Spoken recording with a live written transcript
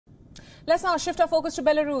Let's now shift our focus to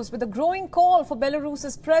Belarus with a growing call for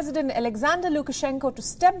Belarus's President Alexander Lukashenko to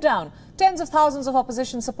step down. Tens of thousands of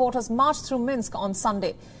opposition supporters marched through Minsk on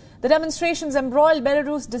Sunday. The demonstrations embroiled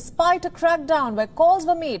Belarus despite a crackdown where calls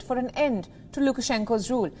were made for an end to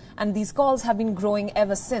Lukashenko's rule, and these calls have been growing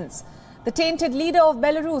ever since. The tainted leader of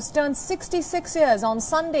Belarus turned 66 years on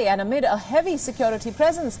Sunday, and amid a heavy security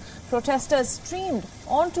presence, protesters streamed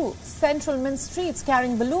onto central Minsk streets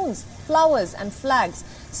carrying balloons, flowers and flags.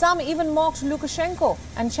 Some even mocked Lukashenko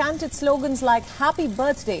and chanted slogans like "Happy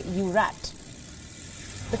birthday, you rat."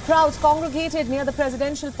 The crowds congregated near the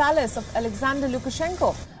presidential palace of Alexander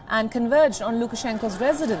Lukashenko and converged on Lukashenko's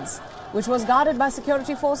residence, which was guarded by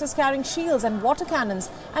security forces carrying shields and water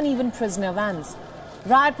cannons and even prisoner vans.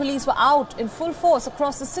 Riot police were out in full force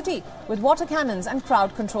across the city with water cannons and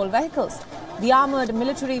crowd control vehicles. The armoured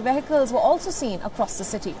military vehicles were also seen across the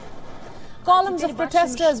city. Columns of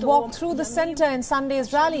protesters walked through the centre in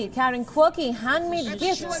Sunday's rally carrying quirky handmade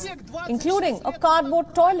gifts, including a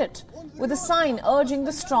cardboard toilet with a sign urging the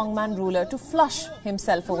strongman ruler to flush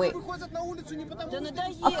himself away.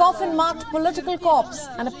 A coffin-marked political corpse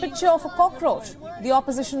and a picture of a cockroach, the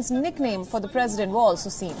opposition's nickname for the president, were also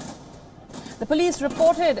seen. The police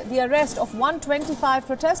reported the arrest of 125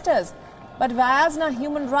 protesters, but Vyazna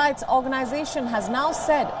Human Rights Organization has now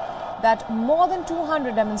said that more than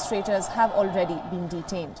 200 demonstrators have already been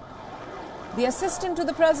detained. The assistant to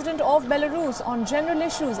the president of Belarus on general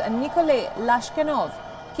issues, Nikolay Lashkenov,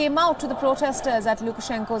 came out to the protesters at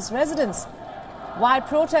Lukashenko's residence. Wide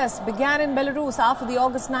protests began in Belarus after the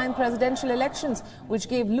August 9 presidential elections, which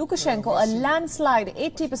gave Lukashenko a landslide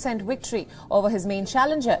 80% victory over his main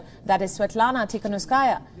challenger, that is Svetlana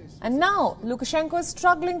Tikhanovskaya. And now Lukashenko is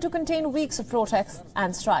struggling to contain weeks of protests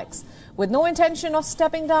and strikes. With no intention of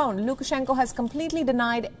stepping down, Lukashenko has completely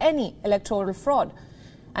denied any electoral fraud,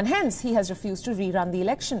 and hence he has refused to rerun the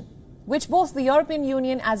election, which both the European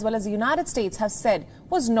Union as well as the United States have said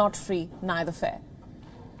was not free, neither fair.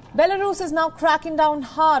 Belarus is now cracking down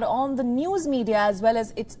hard on the news media, as well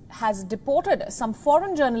as it has deported some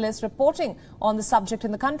foreign journalists reporting on the subject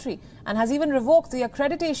in the country, and has even revoked the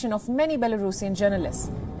accreditation of many Belarusian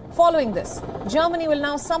journalists. Following this, Germany will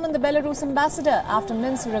now summon the Belarus ambassador after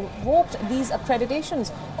Minsk revoked these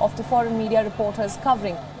accreditations of the foreign media reporters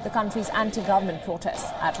covering the country's anti-government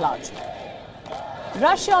protests at large.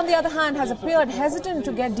 Russia, on the other hand, has appeared hesitant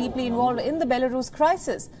to get deeply involved in the Belarus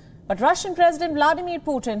crisis. But Russian President Vladimir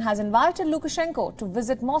Putin has invited Lukashenko to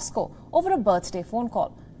visit Moscow over a birthday phone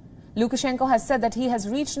call. Lukashenko has said that he has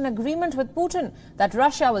reached an agreement with Putin that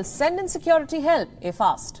Russia will send in security help if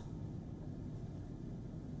asked.